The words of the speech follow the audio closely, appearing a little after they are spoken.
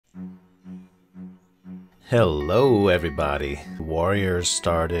Hello everybody. The Warriors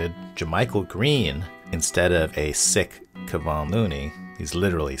started JaMychal Green instead of a sick Kevon Looney. He's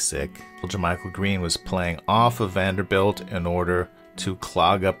literally sick. JaMychal Green was playing off of Vanderbilt in order to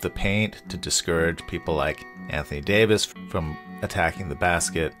clog up the paint to discourage people like Anthony Davis from attacking the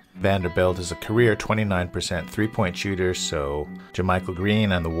basket. Vanderbilt is a career 29% three-point shooter, so JaMychal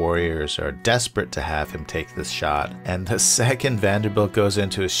Green and the Warriors are desperate to have him take this shot. And the second Vanderbilt goes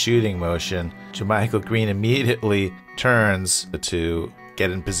into a shooting motion, JaMychal Green immediately turns to get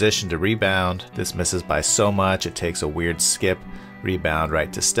in position to rebound. This misses by so much, it takes a weird skip, rebound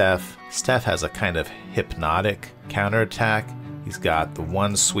right to Steph. Steph has a kind of hypnotic counterattack. He's got the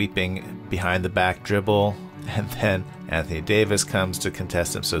one sweeping behind the back dribble, and then Anthony Davis comes to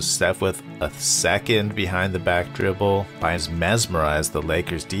contest him. So Steph with a second behind the back dribble finds mesmerized the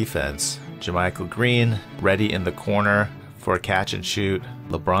Lakers defense. JaMychal Green ready in the corner for a catch and shoot.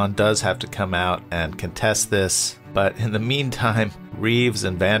 LeBron does have to come out and contest this, but in the meantime, Reeves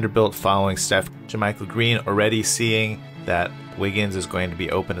and Vanderbilt following Steph. JaMychal Green already seeing that Wiggins is going to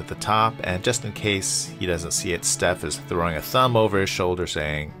be open at the top, and just in case he doesn't see it, Steph is throwing a thumb over his shoulder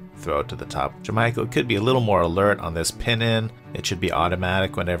saying, throw it to the top. JaMychal could be a little more alert on this pin in. It should be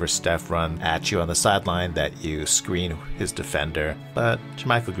automatic whenever Steph runs at you on the sideline that you screen his defender, but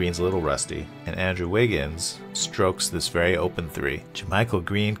JaMychal Green's a little rusty, and Andrew Wiggins strokes this very open three. JaMychal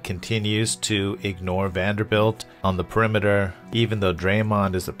Green continues to ignore Vanderbilt on the perimeter. Even though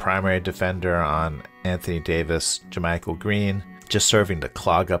Draymond is the primary defender on Anthony Davis, JaMychal Green just serving to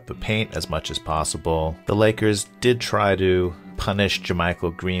clog up the paint as much as possible. The Lakers did try to punish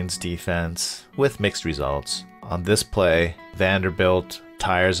JaMychal Green's defense with mixed results. On this play, Vanderbilt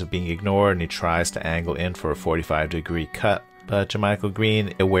tires of being ignored and he tries to angle in for a 45-degree cut, but JaMychal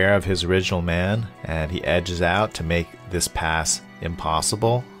Green, aware of his original man, and he edges out to make this pass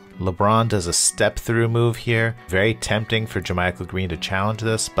impossible. LeBron does a step-through move here. Very tempting for JaMychal Green to challenge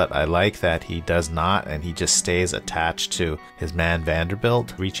this, but I like that he does not, and he just stays attached to his man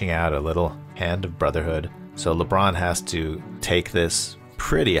Vanderbilt, reaching out a little hand of brotherhood. So LeBron has to take this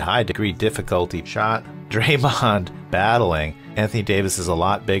pretty high degree difficulty shot. Draymond battling. Anthony Davis is a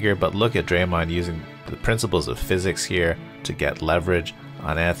lot bigger, but look at Draymond using the principles of physics here to get leverage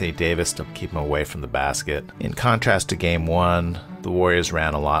on Anthony Davis to keep him away from the basket. In contrast to game one, the Warriors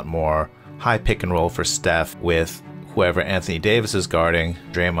ran a lot more high pick and roll for Steph with whoever Anthony Davis is guarding.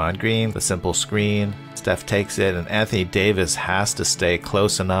 Draymond Green, the simple screen. Steph takes it, and Anthony Davis has to stay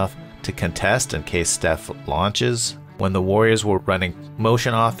close enough to contest in case Steph launches. When the Warriors were running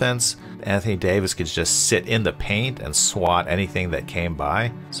motion offense, Anthony Davis could just sit in the paint and swat anything that came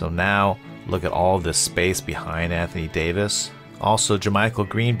by. So now look at all this space behind Anthony Davis. Also, JaMychal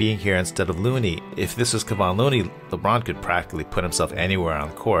Green being here instead of Looney. If this was Kevon Looney, LeBron could practically put himself anywhere on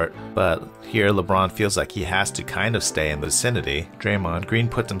the court, but here LeBron feels like he has to kind of stay in the vicinity. Draymond Green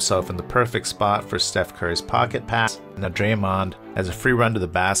puts himself in the perfect spot for Steph Curry's pocket pass. Now Draymond has a free run to the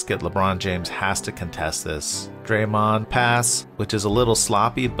basket. LeBron James has to contest this. Draymond pass, which is a little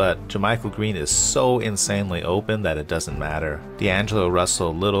sloppy, but JaMychal Green is so insanely open that it doesn't matter. D'Angelo Russell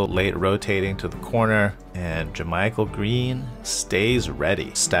a little late rotating to the corner, and JaMychal Green stays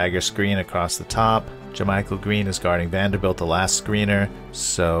ready. Stagger screen across the top. JaMychal Green is guarding Vanderbilt, the last screener,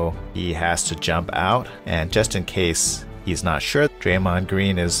 so he has to jump out, and just in case he's not sure, Draymond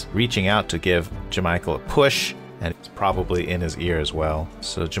Green is reaching out to give JaMychal a push, and it's probably in his ear as well.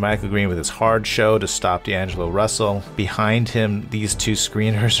 So JaMychal Green with his hard show to stop D'Angelo Russell. Behind him, these two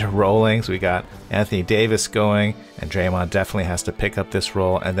screeners are rolling. So we got Anthony Davis going, and Draymond definitely has to pick up this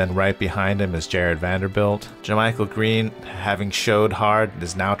role. And then right behind him is Jared Vanderbilt. JaMychal Green, having showed hard,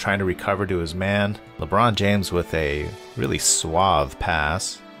 is now trying to recover to his man. LeBron James with a really suave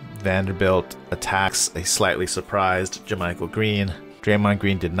pass. Vanderbilt attacks a slightly surprised JaMychal Green. Draymond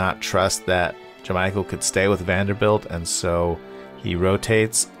Green did not trust that JaMychal could stay with Vanderbilt, and so he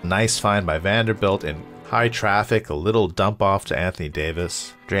rotates. Nice find by Vanderbilt in high traffic, a little dump off to Anthony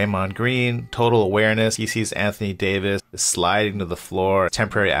Davis. Draymond Green, total awareness. He sees Anthony Davis sliding to the floor,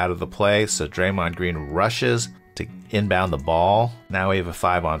 temporary out of the play, so Draymond Green rushes to inbound the ball. Now we have a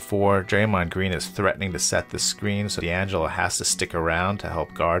 5-on-4. Draymond Green is threatening to set the screen, so D'Angelo has to stick around to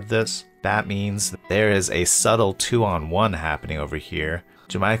help guard this. That means there is a subtle 2-on-1 happening over here.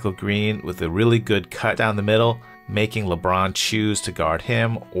 JaMychal Green with a really good cut down the middle, making LeBron choose to guard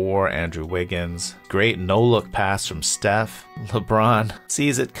him or Andrew Wiggins. Great no-look pass from Steph. LeBron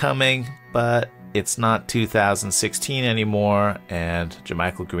sees it coming, but it's not 2016 anymore, and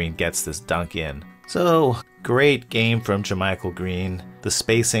JaMychal Green gets this dunk in. So Great game from JaMychal Green. The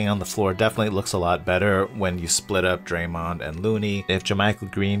spacing on the floor definitely looks a lot better when you split up Draymond and Looney. If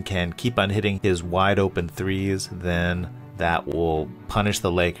JaMychal Green can keep on hitting his wide open threes, then that will punish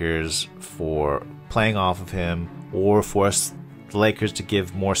the Lakers for playing off of him or force the Lakers to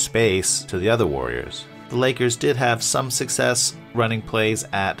give more space to the other Warriors. The Lakers did have some success running plays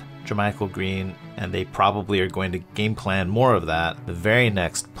at JaMychal Green, and they probably are going to game plan more of that. The very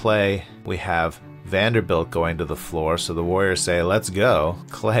next play, we have Vanderbilt going to the floor, so the Warriors say, let's go.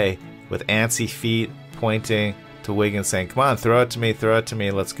 Klay with antsy feet pointing to Wiggins saying, come on, throw it to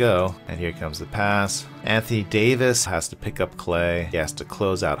me, let's go. And here comes the pass. Anthony Davis has to pick up Klay. He has to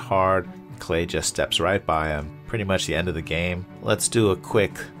close out hard. Klay just steps right by him. Pretty much the end of the game. Let's do a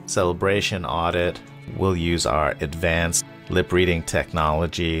quick celebration audit. We'll use our advanced lip reading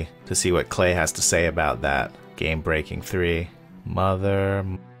technology to see what Klay has to say about that game-breaking three. Mother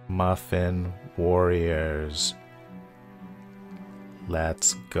Muffin Warriors.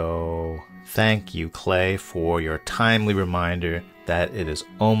 Let's go. Thank you, Klay, for your timely reminder that it is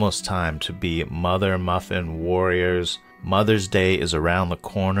almost time to be Mother Muffin Warriors. Mother's Day is around the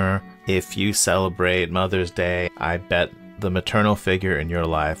corner. If you celebrate Mother's Day, I bet the maternal figure in your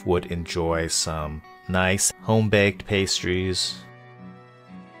life would enjoy some nice home-baked pastries